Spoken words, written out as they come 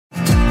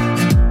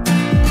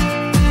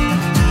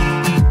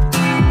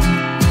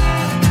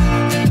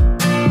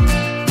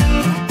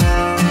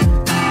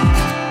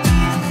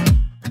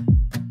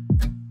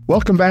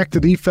Welcome back to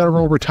the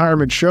Federal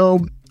Retirement Show.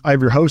 I'm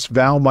your host,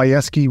 Val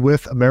Majewski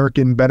with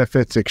American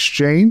Benefits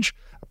Exchange.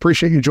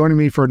 Appreciate you joining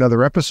me for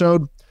another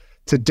episode.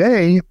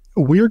 Today,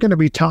 we're going to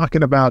be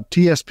talking about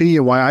TSP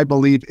and why I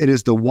believe it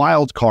is the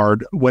wild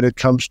card when it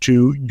comes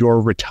to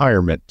your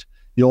retirement.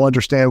 You'll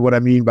understand what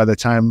I mean by the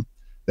time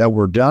that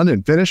we're done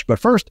and finished. But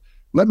first,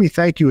 let me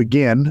thank you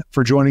again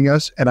for joining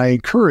us. And I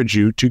encourage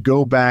you to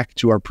go back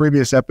to our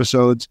previous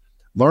episodes,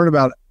 learn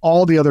about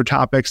all the other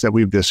topics that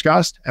we've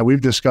discussed, and we've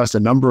discussed a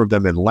number of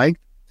them in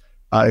length.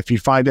 If you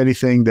find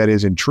anything that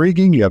is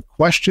intriguing, you have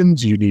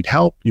questions, you need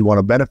help, you want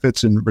a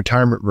benefits and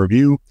retirement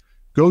review,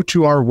 go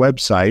to our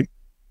website,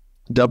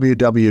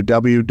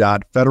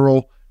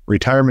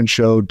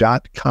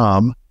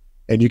 www.federalretirementshow.com,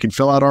 and you can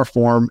fill out our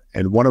form,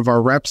 and one of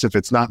our reps, if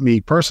it's not me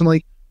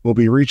personally, will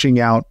be reaching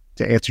out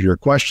to answer your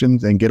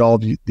questions and get all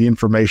the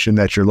information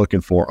that you're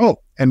looking for. Oh,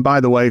 and by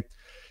the way,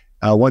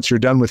 once you're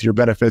done with your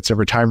benefits and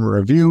retirement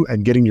review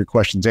and getting your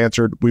questions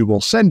answered, we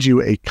will send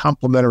you a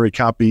complimentary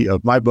copy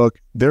of my book,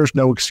 There's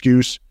No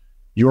Excuse,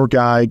 Your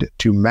Guide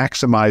to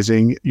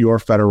Maximizing Your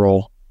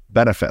Federal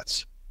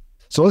Benefits.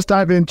 So let's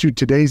dive into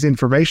today's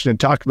information and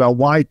talk about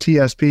why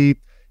TSP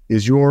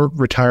is your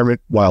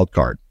retirement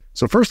wildcard.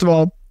 So first of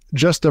all,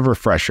 just a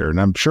refresher, and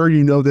I'm sure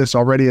you know this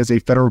already as a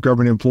federal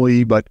government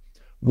employee, but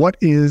what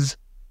is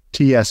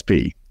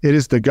TSP? It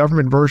is the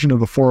government version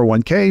of a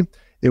 401k.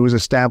 It was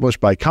established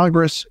by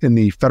Congress in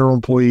the Federal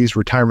Employees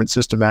Retirement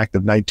System Act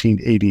of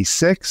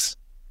 1986.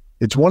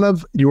 It's one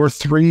of your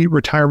three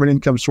retirement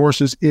income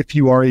sources if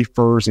you are a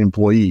FERS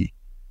employee.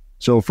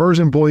 So FERS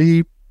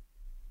employee,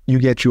 you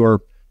get your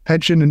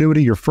pension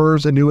annuity, your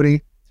FERS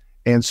annuity,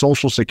 and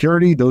Social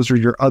Security. Those are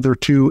your other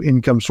two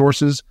income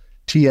sources.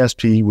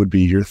 TSP would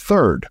be your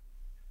third.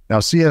 Now,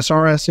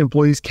 CSRS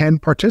employees can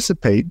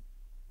participate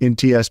in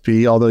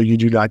TSP, although you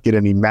do not get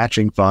any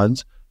matching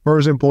funds.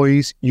 FERS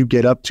employees, you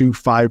get up to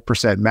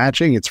 5%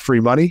 matching. It's free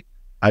money.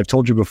 I've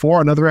told you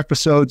before on other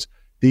episodes,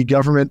 the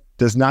government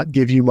does not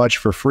give you much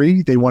for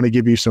free. They want to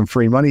give you some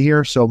free money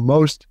here. So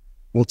most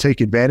will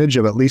take advantage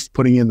of at least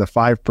putting in the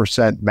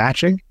 5%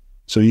 matching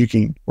so you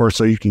can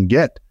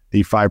get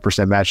the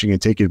 5% matching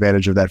and take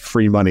advantage of that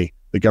free money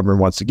the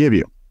government wants to give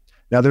you.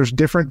 Now there's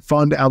different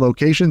fund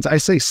allocations. I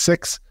say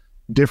 6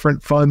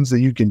 different funds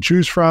that you can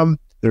choose from.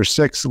 There's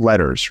 6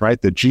 letters,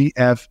 right? The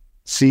GF,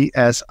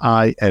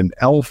 CSI, and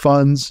L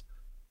funds.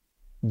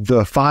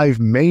 The 5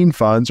 main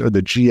funds are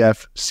the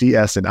GF,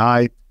 CS, and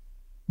I.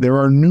 There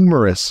are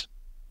numerous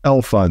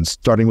L funds,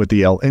 starting with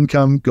the L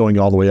income, going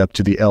all the way up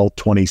to the L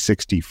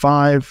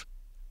 2065.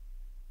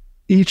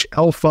 Each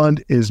L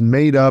fund is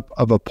made up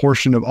of a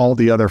portion of all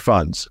the other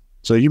funds.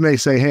 So you may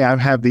say, hey, I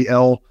have the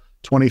L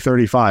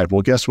 2035.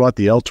 Well, guess what?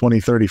 The L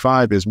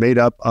 2035 is made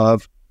up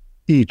of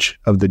each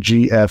of the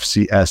GF,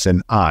 CS,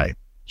 and I.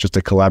 Just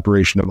a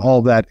collaboration of all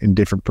of that in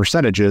different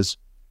percentages.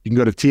 You can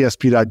go to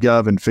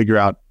tsp.gov and figure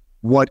out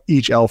what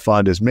each L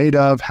fund is made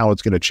of, how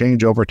it's going to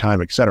change over time,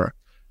 etc.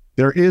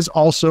 There is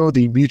also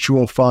the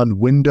mutual fund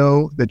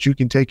window that you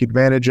can take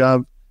advantage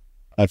of.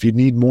 If you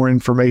need more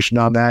information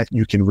on that,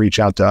 you can reach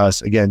out to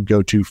us. Again,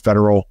 go to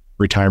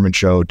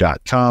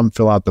federalretirementshow.com,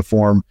 fill out the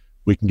form.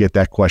 We can get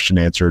that question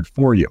answered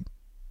for you.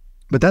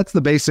 But that's the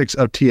basics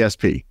of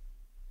TSP.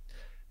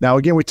 Now,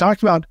 again, we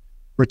talked about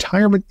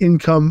retirement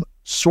income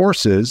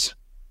sources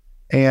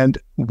and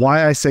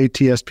why I say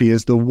TSP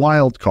is the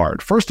wild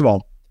card. First of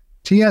all,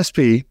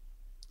 TSP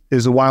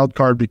is a wild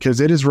card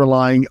because it is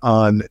relying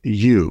on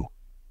you,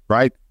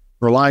 right?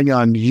 Relying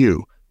on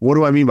you. What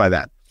do I mean by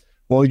that?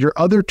 Well, your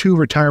other 2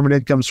 retirement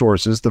income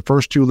sources, the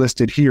first 2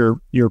 listed here,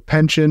 your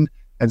pension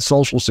and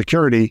Social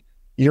Security,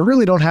 you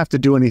really don't have to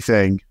do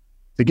anything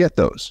to get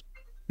those.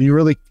 You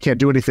really can't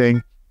do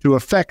anything to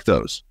affect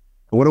those.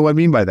 What do I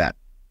mean by that?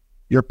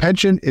 Your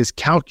pension is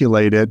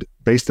calculated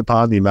based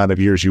upon the amount of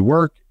years you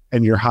work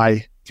and your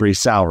high 3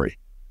 salary.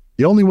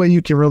 The only way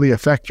you can really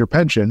affect your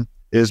pension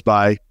is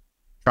by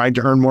trying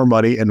to earn more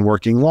money and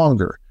working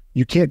longer.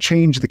 You can't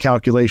change the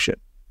calculation.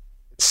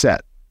 It's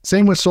set.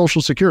 Same with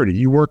Social Security.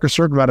 You work a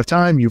certain amount of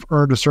time, you've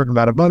earned a certain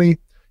amount of money,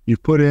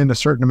 you've put in a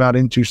certain amount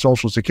into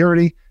Social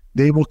Security,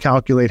 they will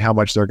calculate how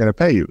much they're going to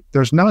pay you.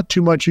 There's not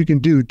too much you can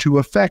do to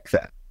affect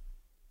that.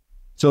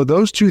 So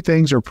those 2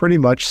 things are pretty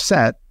much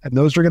set, and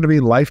those are going to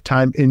be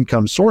lifetime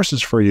income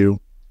sources for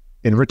you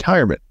in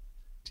retirement.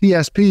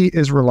 TSP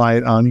is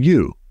reliant on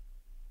you.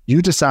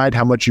 You decide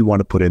how much you want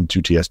to put into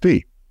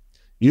TSP.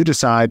 You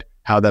decide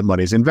how that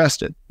money is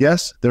invested.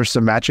 Yes, there's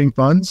some matching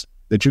funds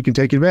that you can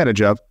take advantage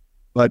of,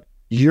 but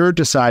you're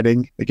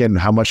deciding, again,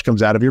 how much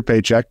comes out of your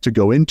paycheck to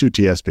go into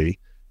TSP.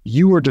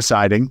 You are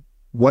deciding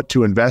what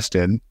to invest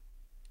in,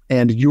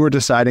 and you are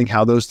deciding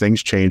how those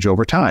things change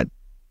over time.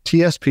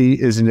 TSP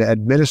is an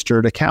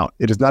administered account.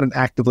 It is not an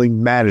actively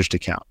managed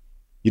account.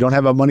 You don't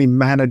have a money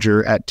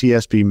manager at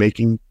TSP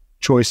making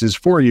choices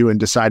for you and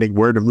deciding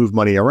where to move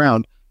money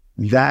around.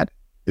 That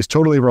is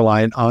totally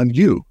reliant on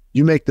you.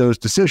 You make those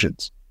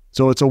decisions.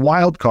 So it's a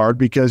wild card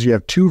because you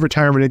have 2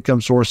 retirement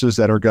income sources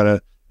that are going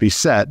to be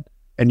set,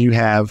 and you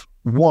have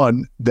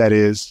one that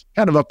is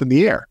kind of up in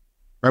the air,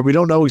 right? We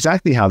don't know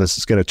exactly how this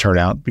is going to turn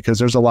out because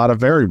there's a lot of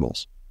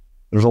variables.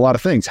 There's a lot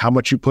of things. How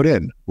much you put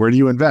in? Where do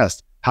you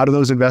invest? How do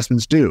those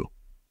investments do?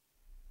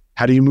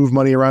 How do you move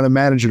money around and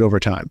manage it over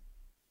time?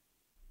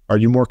 Are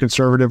you more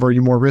conservative or are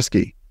you more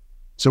risky?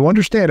 So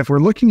understand, if we're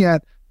looking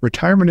at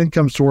retirement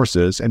income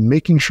sources and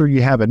making sure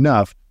you have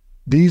enough,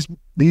 these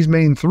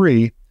main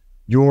three,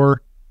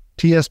 your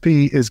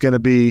TSP is going to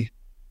be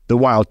the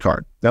wild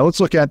card. Now let's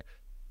look at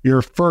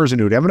your FERS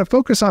annuity. I'm going to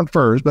focus on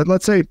FERS, but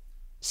let's say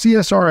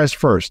CSRS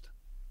first.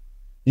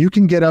 You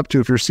can get up to,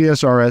 if you're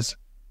CSRS,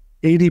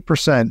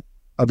 80%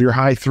 of your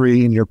high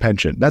three in your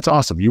pension. That's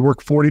awesome. You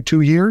work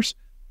 42 years,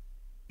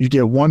 you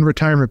get one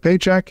retirement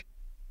paycheck,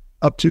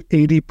 up to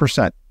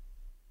 80%.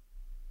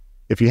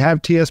 If you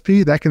have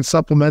TSP, that can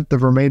supplement the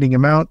remaining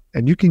amount,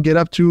 and you can get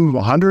up to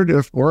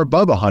 100 or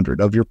above 100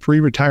 of your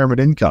pre-retirement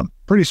income.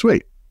 Pretty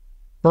sweet.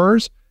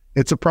 FERS,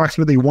 it's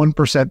approximately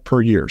 1%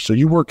 per year. So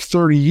you work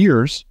 30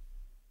 years,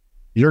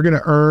 you're going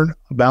to earn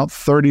about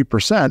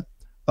 30%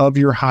 of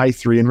your high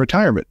three in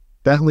retirement.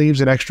 That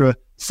leaves an extra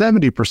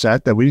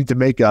 70% that we need to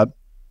make up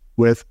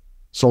with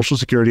Social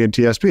Security and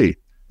TSP.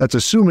 That's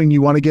assuming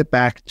you want to get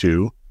back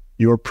to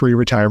your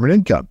pre-retirement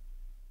income.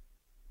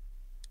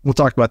 We'll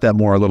talk about that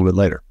more a little bit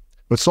later.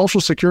 But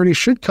Social Security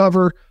should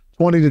cover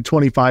 20 to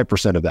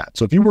 25% of that.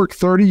 So if you work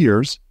 30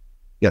 years,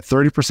 you get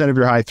 30% of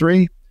your high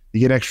three, you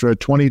get extra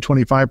 20,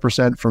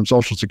 25% from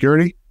Social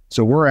Security.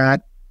 So we're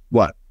at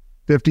what?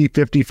 50,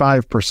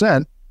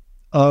 55%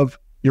 of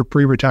your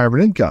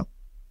pre-retirement income.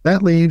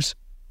 That leaves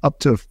up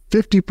to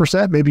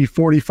 50%, maybe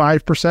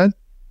 45%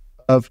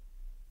 of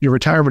your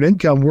retirement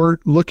income we're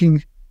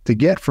looking to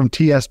get from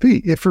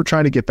TSP if we're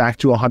trying to get back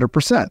to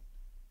 100%.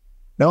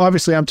 Now,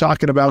 obviously, I'm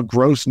talking about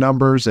gross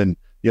numbers, and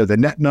the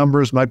net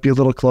numbers might be a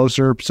little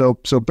closer. So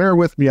bear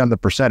with me on the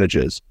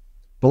percentages.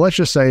 But let's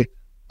just say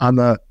on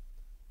the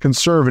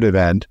conservative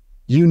end,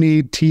 you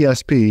need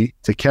TSP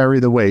to carry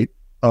the weight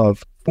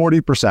of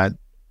 40%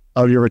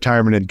 of your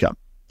retirement income.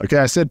 Okay,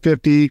 I said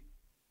 50,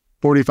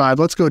 45.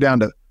 Let's go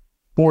down to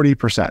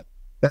 40%.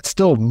 That's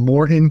still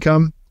more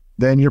income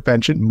than your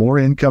pension, more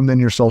income than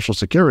your Social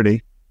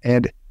Security,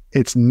 and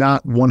it's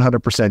not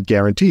 100%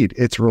 guaranteed.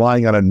 It's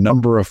relying on a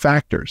number of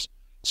factors.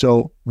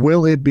 So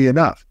will it be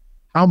enough?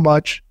 How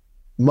much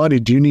money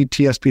do you need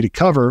TSP to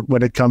cover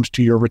when it comes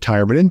to your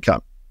retirement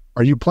income?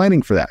 Are you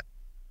planning for that?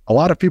 A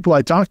lot of people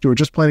I talk to are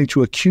just planning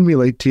to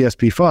accumulate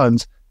TSP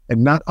funds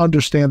and not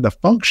understand the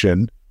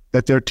function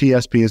that their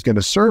TSP is going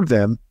to serve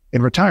them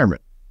in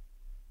retirement.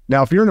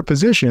 Now, if you're in a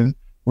position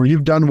where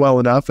you've done well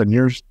enough and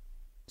your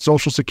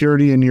Social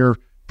Security and your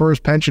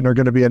first pension are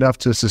going to be enough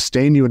to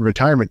sustain you in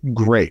retirement,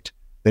 great.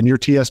 Then your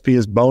TSP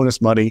is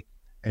bonus money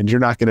and you're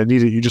not going to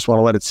need it. You just want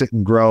to let it sit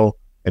and grow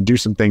and do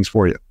some things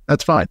for you.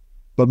 That's fine.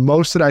 But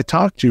most that I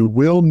talk to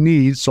will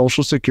need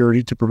Social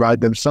Security to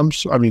provide them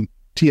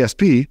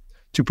TSP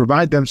to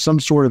provide them some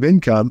sort of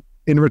income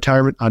in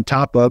retirement on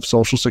top of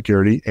Social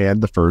Security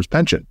and the FERS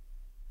pension.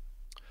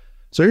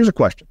 So here's a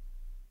question.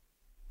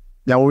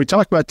 Now, when we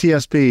talk about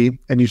TSP,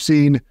 and you've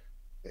seen,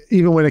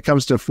 even when it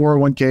comes to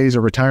 401ks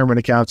or retirement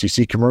accounts, you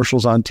see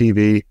commercials on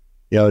TV,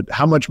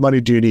 how much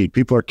money do you need?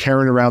 People are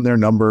carrying around their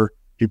number.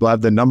 People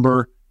have the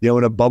number,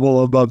 in a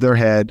bubble above their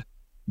head.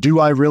 Do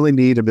I really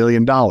need $1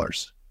 million?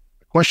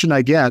 The question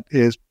I get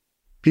is,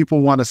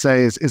 people want to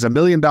say, is $1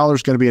 million going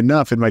to be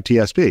enough in my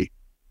TSP?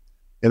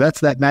 And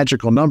that's that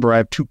magical number. I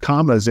have 2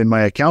 commas in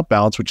my account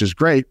balance, which is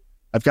great.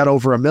 I've got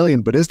over $1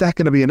 million, but is that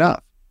going to be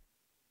enough?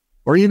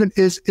 Or even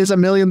is $1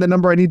 million the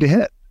number I need to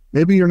hit?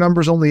 Maybe your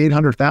number's only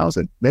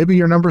 800,000. Maybe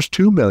your number's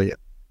 2 million.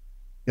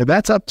 And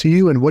that's up to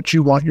you and what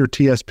you want your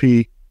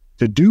TSP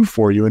to do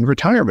for you in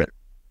retirement.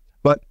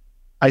 But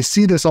I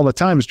see this all the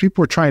time as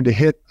people are trying to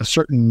hit a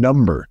certain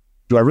number.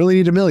 Do I really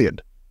need $1 million?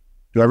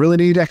 Do I really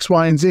need X,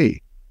 Y, and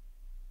Z?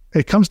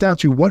 It comes down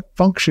to, what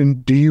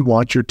function do you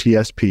want your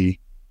TSP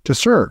to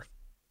serve?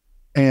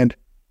 And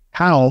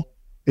how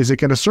is it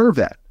going to serve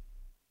that?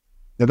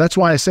 Now, that's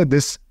why I said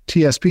this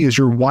TSP is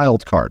your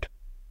wild card,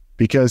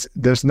 because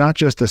there's not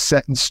just a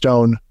set in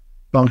stone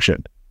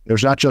function.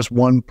 There's not just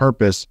one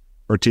purpose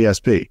for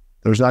TSP.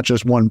 There's not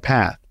just one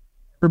path.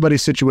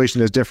 Everybody's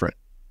situation is different.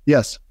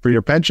 Yes, for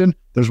your pension,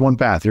 there's one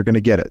path. You're going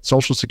to get it.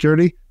 Social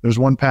Security, there's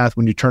one path.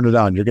 When you turn it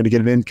on, you're going to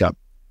get an income.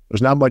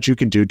 There's not much you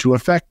can do to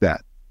affect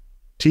that.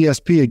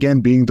 TSP,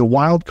 again, being the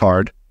wild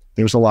card,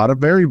 there's a lot of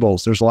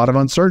variables. There's a lot of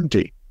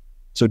uncertainty.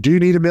 So do you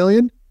need $1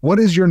 million? What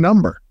is your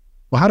number?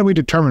 Well, how do we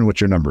determine what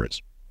your number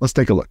is? Let's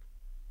take a look.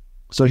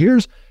 So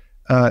here's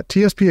a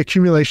TSP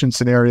accumulation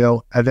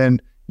scenario, and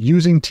then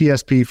using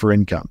TSP for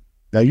income.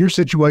 Now, your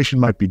situation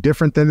might be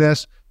different than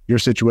this. Your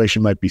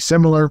situation might be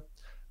similar.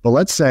 But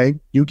let's say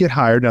you get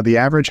hired. Now, the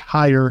average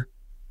hire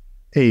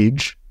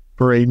age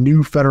for a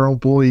new federal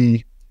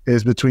employee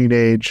is between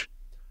age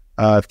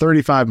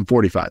 35 and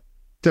 45.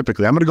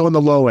 Typically, I'm going to go on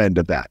the low end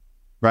of that,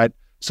 right?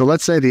 So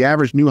let's say the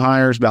average new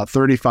hire is about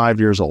 35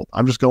 years old.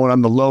 I'm just going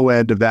on the low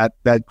end of that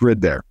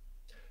grid there.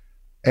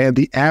 And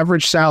the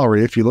average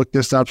salary, if you look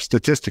this up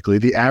statistically,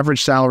 the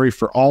average salary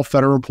for all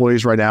federal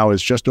employees right now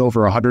is just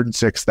over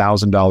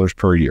 $106,000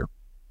 per year.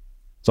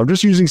 So I'm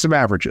just using some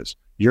averages.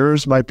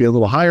 Yours might be a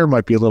little higher,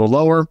 might be a little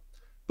lower,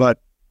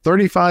 but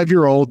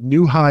 35-year-old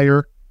new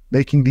hire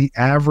making the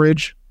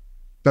average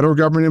federal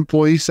government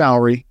employee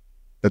salary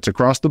that's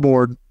across the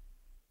board,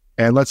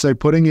 and let's say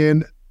putting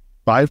in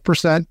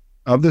 5%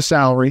 of the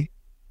salary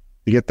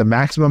to get the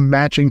maximum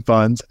matching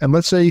funds. And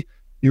let's say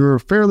you were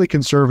fairly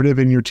conservative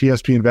in your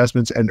TSP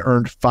investments and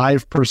earned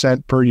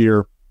 5% per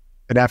year.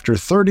 And after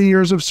 30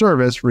 years of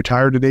service,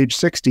 retired at age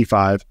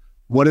 65,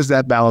 what is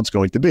that balance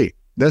going to be?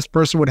 This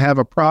person would have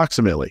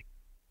approximately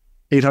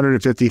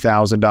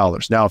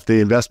 $850,000. Now, if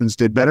the investments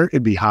did better,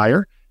 it'd be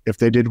higher. If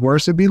they did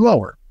worse, it'd be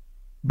lower.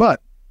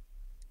 But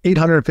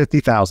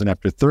 $850,000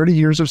 after 30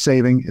 years of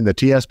saving in the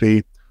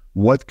TSP,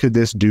 what could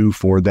this do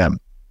for them?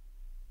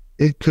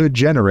 It could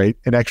generate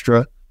an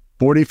extra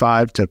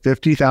 $45,000 to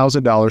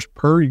 $50,000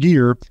 per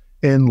year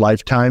in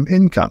lifetime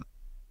income.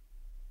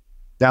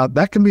 Now,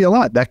 that can be a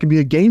lot. That can be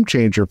a game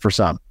changer for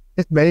some.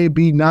 It may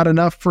be not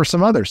enough for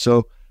some others.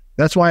 So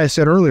that's why I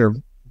said earlier,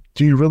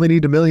 do you really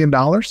need $1 million?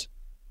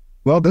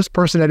 Well, this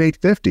person had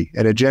 850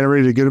 and it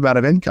generated a good amount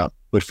of income.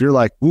 But if you're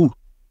like, ooh,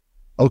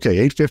 okay,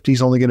 850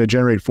 is only going to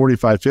generate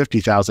 45,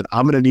 50,000.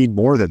 I'm going to need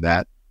more than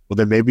that. Well,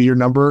 then maybe your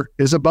number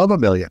is above $1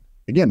 million.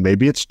 Again,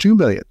 maybe it's 2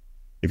 million.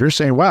 If you're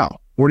saying, wow,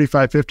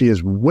 45, 50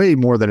 is way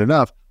more than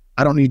enough,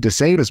 I don't need to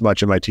save as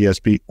much in my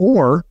TSP,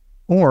 or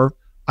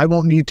I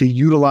won't need to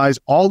utilize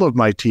all of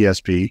my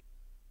TSP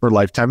for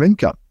lifetime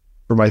income,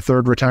 for my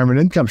third retirement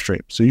income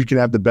stream. So you can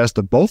have the best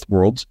of both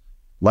worlds,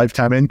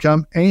 lifetime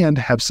income, and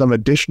have some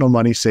additional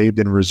money saved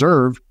in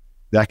reserve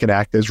that can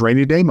act as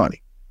rainy day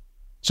money.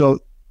 So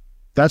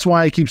that's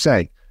why I keep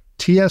saying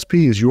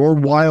TSP is your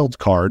wild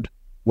card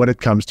when it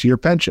comes to your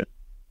pension.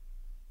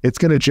 It's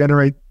going to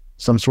generate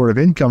some sort of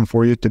income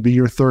for you to be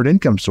your third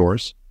income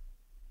source.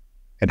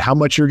 And how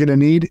much you're going to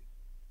need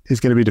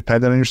is going to be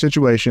dependent on your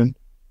situation.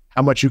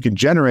 How much you can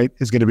generate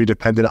is going to be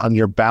dependent on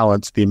your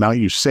balance, the amount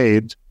you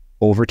saved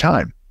over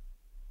time.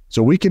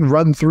 So we can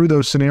run through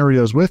those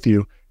scenarios with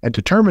you and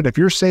determine if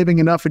you're saving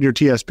enough in your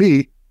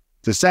TSP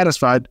to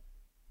satisfy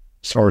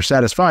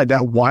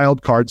that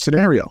wild card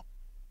scenario.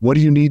 What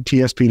do you need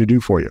TSP to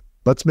do for you?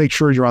 Let's make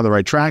sure you're on the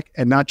right track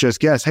and not just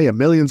guess, hey, $1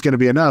 million's going to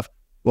be enough.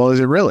 Well, is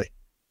it really?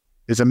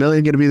 Is $1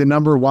 million going to be the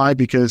number? Why?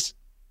 Because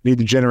you need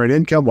to generate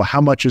income. Well,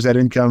 how much is that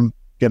income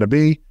going to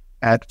be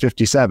at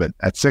 57,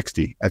 at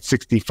 60, at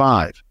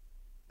 65,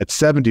 at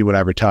 70 when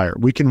I retire?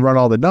 We can run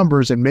all the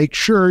numbers and make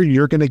sure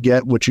you're going to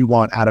get what you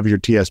want out of your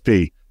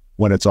TSP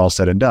when it's all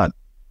said and done.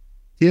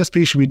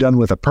 TSP should be done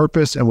with a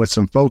purpose and with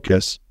some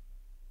focus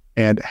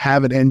and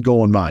have an end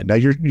goal in mind. Now,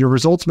 your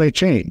results may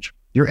change.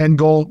 Your end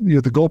goal,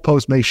 the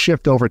goalpost may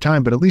shift over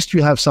time, but at least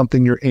you have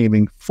something you're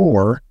aiming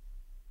for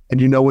and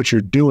you know what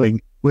you're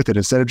doing with it.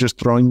 Instead of just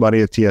throwing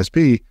money at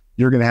TSP,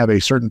 you're going to have a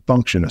certain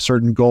function, a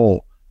certain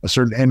goal, a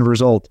certain end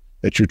result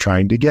that you're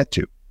trying to get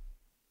to.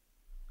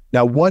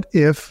 Now, what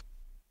if,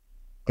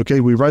 okay,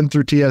 we run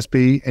through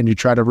TSP and you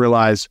try to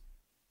realize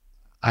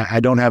I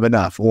don't have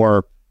enough,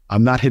 or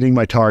I'm not hitting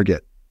my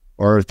target,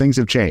 or things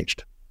have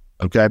changed,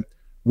 okay?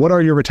 What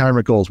are your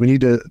retirement goals? We need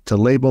to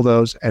label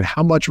those, and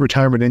how much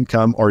retirement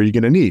income are you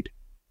going to need?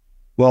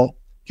 Well,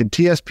 can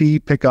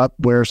TSP pick up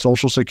where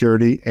Social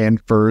Security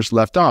and FERS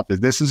left off?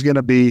 If this is going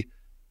to be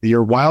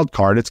your wild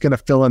card, it's going to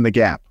fill in the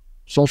gap.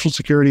 Social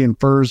Security and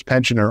FERS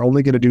pension are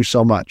only going to do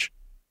so much.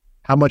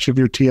 How much of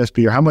your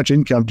TSP, or how much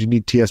income do you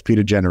need TSP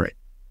to generate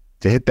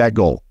to hit that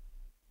goal?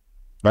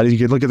 Right? You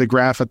can look at the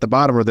graph at the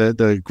bottom, or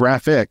the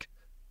graphic.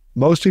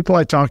 Most people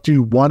I talk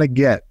to want to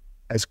get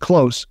as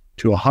close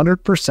to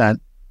 100%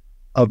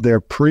 of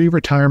their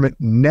pre-retirement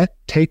net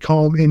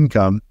take-home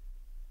income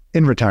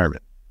in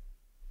retirement.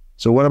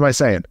 So what am I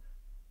saying?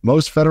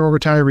 Most federal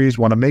retirees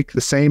want to make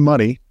the same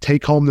money,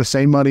 take home the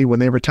same money when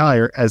they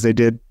retire as they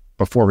did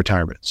before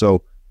retirement.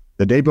 So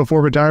the day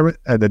before retirement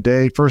and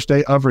the first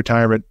day of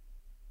retirement,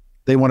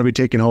 they want to be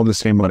taking home the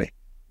same money.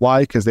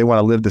 Why? Because they want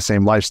to live the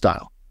same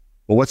lifestyle.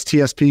 Well, what's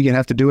TSP going to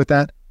have to do with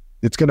that?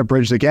 It's going to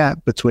bridge the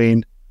gap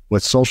between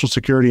what Social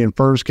Security and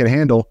FERS can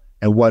handle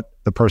and what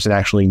the person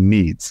actually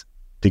needs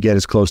to get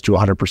as close to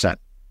 100%.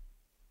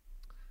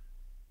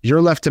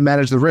 You're left to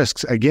manage the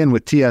risks. Again,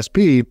 with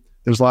TSP,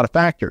 there's a lot of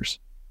factors.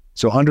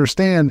 So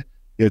understand,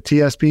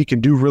 TSP can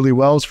do really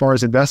well as far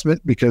as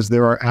investment because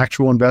there are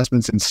actual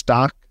investments in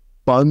stock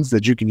funds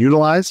that you can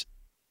utilize.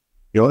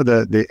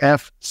 The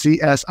F, C,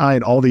 S, I,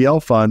 and all the L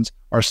funds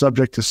are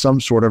subject to some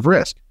sort of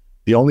risk.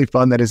 The only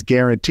fund that is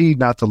guaranteed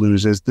not to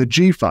lose is the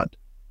G fund.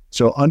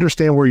 So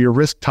understand where your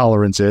risk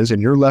tolerance is, and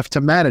you're left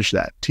to manage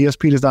that.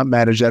 TSP does not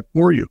manage that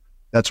for you.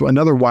 That's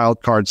another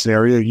wild card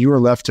scenario. You are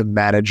left to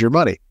manage your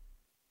money.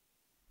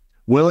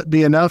 Will it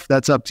be enough?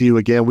 That's up to you.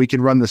 Again, we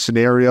can run the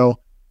scenario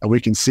and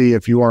we can see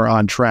if you are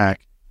on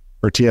track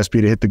for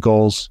TSP to hit the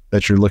goals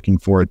that you're looking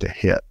for it to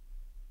hit.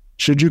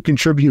 Should you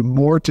contribute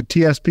more to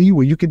TSP?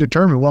 Well, you can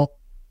determine,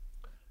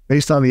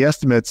 based on the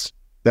estimates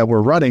that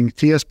we're running,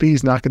 TSP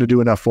is not going to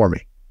do enough for me.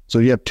 So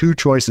you have two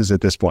choices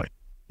at this point.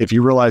 If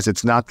you realize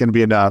it's not going to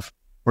be enough,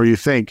 or you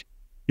think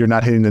you're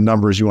not hitting the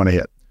numbers you want to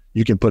hit,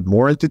 you can put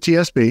more into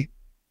TSP,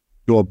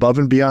 go above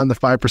and beyond the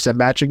 5%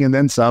 matching and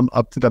then some,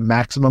 up to the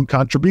maximum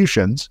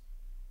contributions,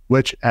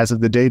 which as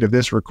of the date of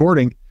this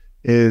recording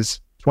is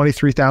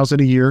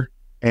 $23,000 a year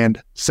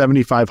and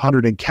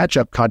 $7,500 in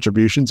catch-up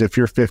contributions if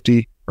you're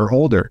 50 or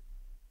older.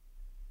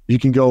 You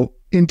can go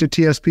into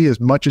TSP as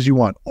much as you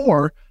want,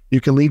 or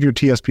you can leave your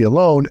TSP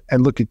alone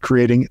and look at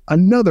creating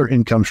another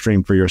income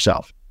stream for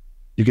yourself.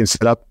 You can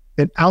set up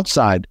an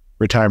outside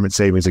retirement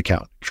savings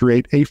account,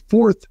 create a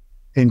fourth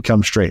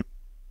income stream.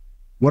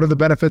 What are the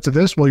benefits of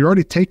this? Well, you're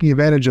already taking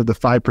advantage of the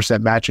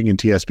 5% matching in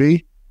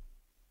TSP.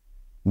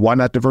 Why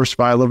not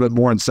diversify a little bit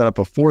more and set up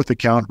a fourth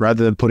account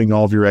rather than putting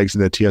all of your eggs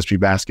in the TSP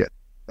basket?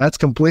 That's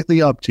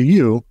completely up to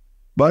you,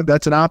 but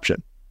that's an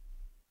option.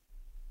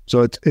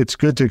 So it's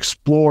good to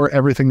explore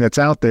everything that's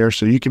out there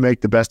so you can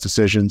make the best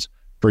decisions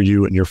for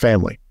you and your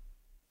family.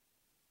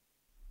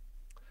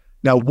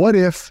 Now, what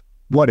if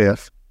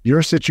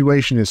your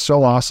situation is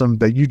so awesome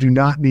that you do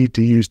not need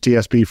to use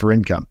TSP for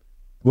income?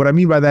 What I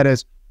mean by that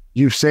is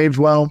you've saved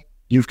well,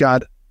 you've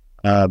got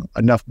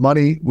enough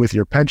money with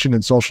your pension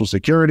and Social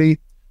Security.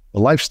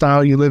 The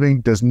lifestyle you're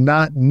living does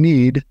not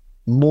need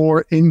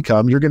more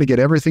income. You're going to get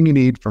everything you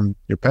need from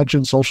your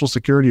pension, Social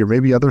Security, or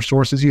maybe other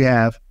sources you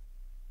have.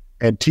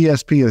 And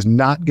TSP is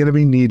not going to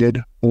be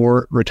needed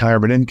for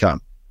retirement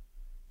income.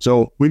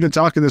 So we've been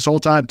talking this whole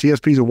time,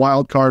 TSP is a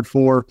wild card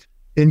for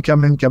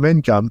income.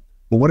 But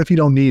what if you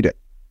don't need it?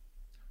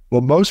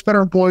 Well, most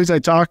federal employees I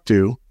talk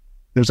to,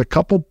 there's a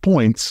couple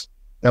points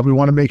that we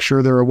want to make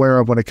sure they're aware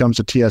of when it comes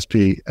to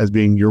TSP as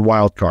being your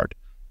wild card.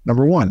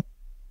 Number one,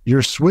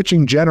 you're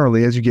switching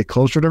generally as you get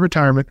closer to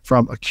retirement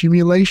from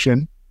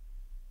accumulation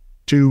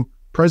to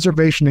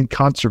preservation and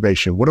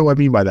conservation. What do I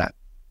mean by that?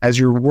 As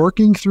you're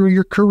working through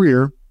your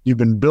career, you've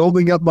been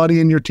building up money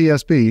in your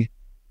TSP.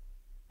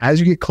 As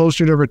you get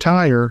closer to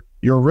retire,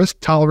 your risk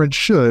tolerance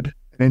should,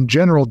 and in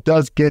general,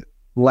 gets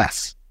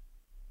less,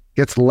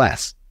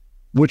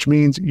 which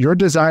means your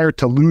desire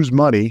to lose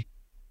money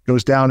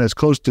goes down as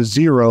close to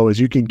zero as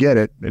you can get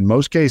it in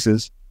most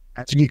cases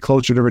as you get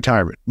closer to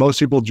retirement. Most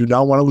people do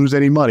not want to lose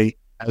any money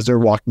as they're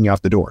walking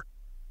out the door.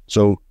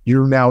 So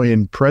you're now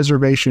in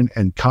preservation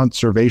and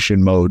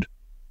conservation mode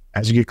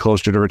as you get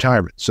closer to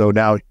retirement. So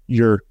now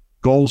your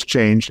goals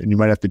changed and you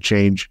might have to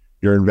change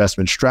your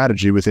investment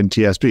strategy within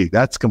TSP.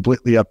 That's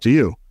completely up to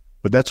you.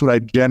 But that's what I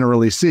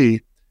generally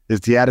see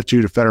is the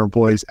attitude of federal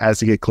employees as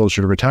they get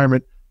closer to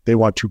retirement. They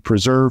want to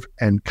preserve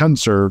and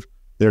conserve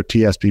their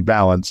TSP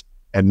balance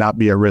and not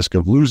be at risk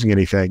of losing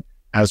anything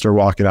as they're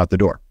walking out the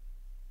door.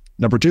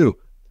 Number two,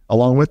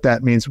 along with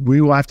that means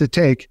we will have to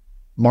take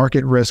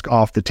market risk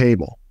off the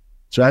table.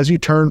 So as you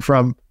turn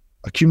from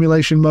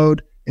accumulation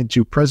mode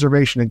into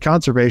preservation and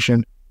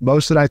conservation,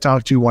 most that I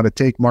talk to want to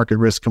take market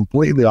risk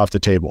completely off the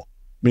table,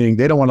 meaning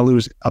they don't want to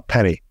lose a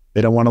penny.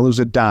 They don't want to lose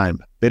a dime.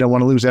 They don't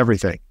want to lose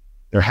everything.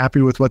 They're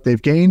happy with what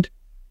they've gained.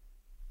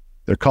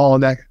 They're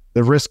calling that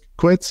the risk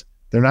quits.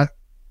 They're not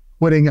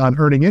quitting on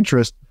earning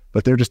interest,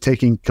 but they're just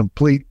taking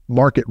complete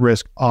market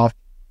risk off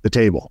the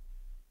table.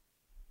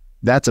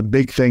 That's a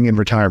big thing in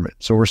retirement.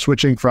 So we're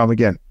switching from,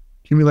 again,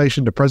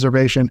 accumulation to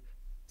preservation,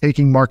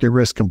 taking market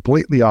risk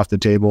completely off the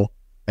table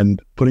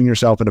and putting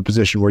yourself in a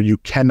position where you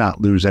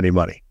cannot lose any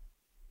money.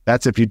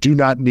 That's if you do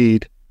not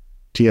need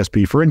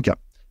TSP for income.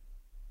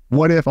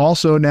 What if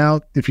also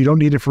now, if you don't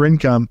need it for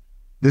income,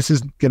 this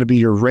is going to be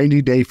your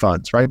rainy day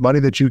funds, right? Money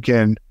that you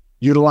can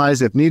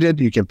utilize if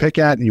needed, you can pick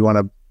at, and you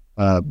want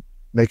to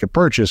make a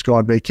purchase, go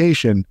on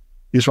vacation.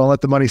 You just want to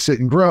let the money sit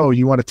and grow.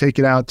 You want to take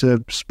it out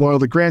to spoil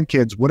the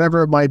grandkids,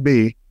 whatever it might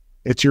be.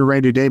 It's your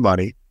rainy day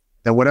money.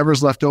 And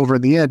whatever's left over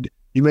in the end,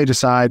 you may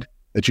decide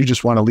that you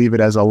just want to leave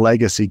it as a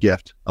legacy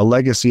gift, a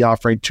legacy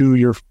offering to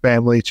your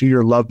family, to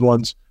your loved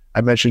ones.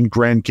 I mentioned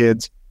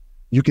grandkids.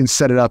 You can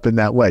set it up in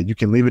that way. You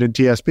can leave it in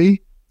TSP.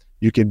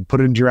 You can put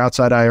it into your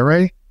outside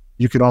IRA.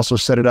 You can also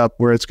set it up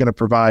where it's going to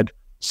provide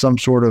some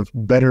sort of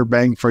better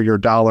bang for your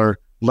dollar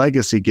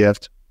legacy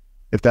gift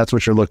if that's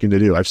what you're looking to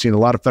do. I've seen a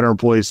lot of federal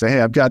employees say,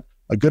 hey, I've got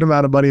a good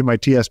amount of money in my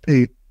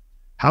TSP.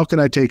 How can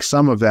I take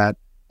some of that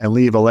and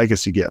leave a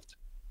legacy gift?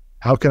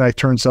 How can I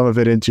turn some of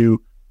it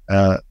into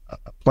a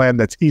plan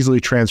that's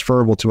easily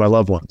transferable to my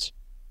loved ones?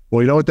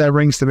 Well, you know what that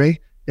rings to me?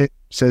 It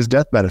says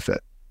death benefit.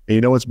 And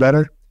you know what's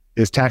better?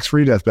 Is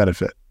tax-free death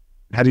benefit.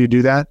 How do you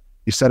do that?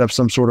 You set up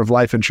some sort of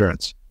life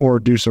insurance or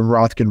do some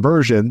Roth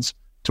conversions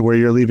to where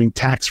you're leaving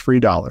tax-free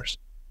dollars.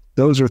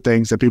 Those are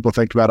things that people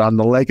think about on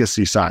the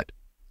legacy side.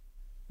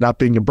 Not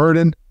being a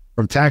burden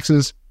from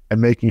taxes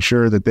and making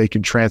sure that they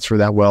can transfer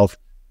that wealth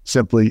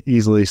simply,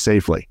 easily,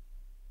 safely.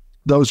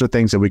 Those are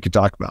things that we could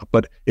talk about.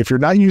 But if you're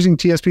not using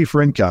TSP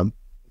for income,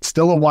 it's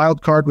still a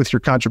wild card with your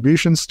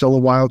contributions, still a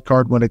wild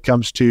card when it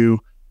comes to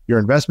your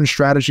investment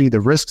strategy, the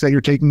risks that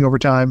you're taking over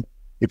time.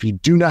 If you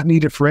do not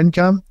need it for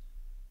income,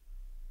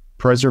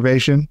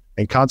 preservation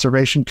and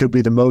conservation could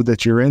be the mode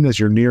that you're in as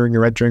you're nearing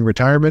or entering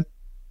retirement.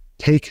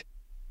 Take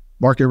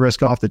market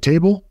risk off the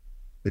table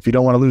if you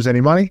don't want to lose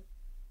any money.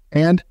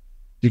 And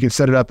you can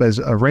set it up as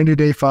a rainy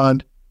day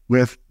fund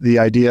with the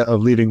idea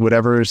of leaving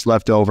whatever is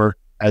left over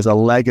as a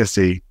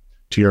legacy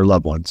to your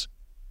loved ones.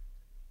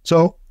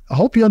 So I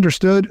hope you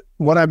understood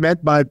what I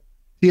meant by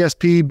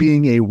TSP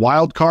being a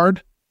wild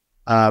card.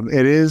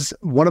 It is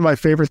one of my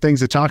favorite things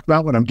to talk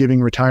about when I'm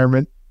giving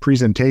retirement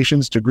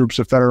presentations to groups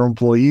of federal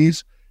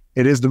employees.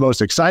 It is the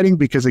most exciting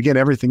because, again,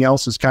 everything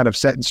else is kind of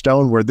set in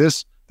stone, where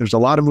there's a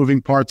lot of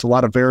moving parts, a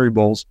lot of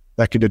variables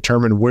that can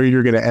determine where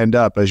you're going to end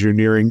up as you're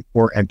nearing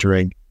or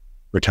entering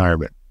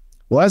retirement.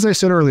 Well, as I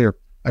said earlier,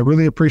 I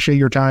really appreciate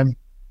your time.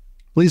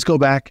 Please go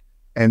back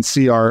and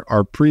see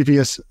our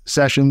previous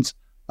sessions,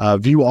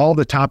 view all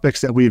the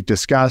topics that we've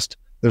discussed.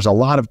 There's a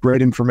lot of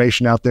great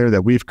information out there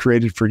that we've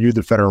created for you,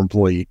 the federal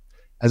employee.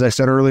 As I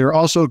said earlier,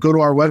 also go to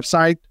our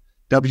website,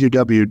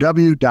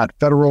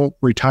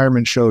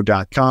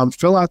 www.federalretirementshow.com.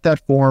 Fill out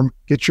that form,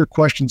 get your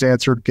questions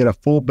answered, get a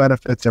full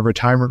benefits and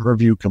retirement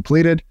review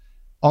completed.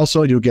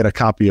 Also, you'll get a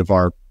copy of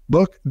our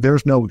book,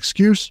 There's No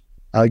Excuse.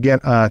 Again,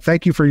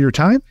 thank you for your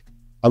time.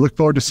 I look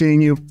forward to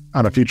seeing you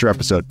on a future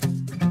episode.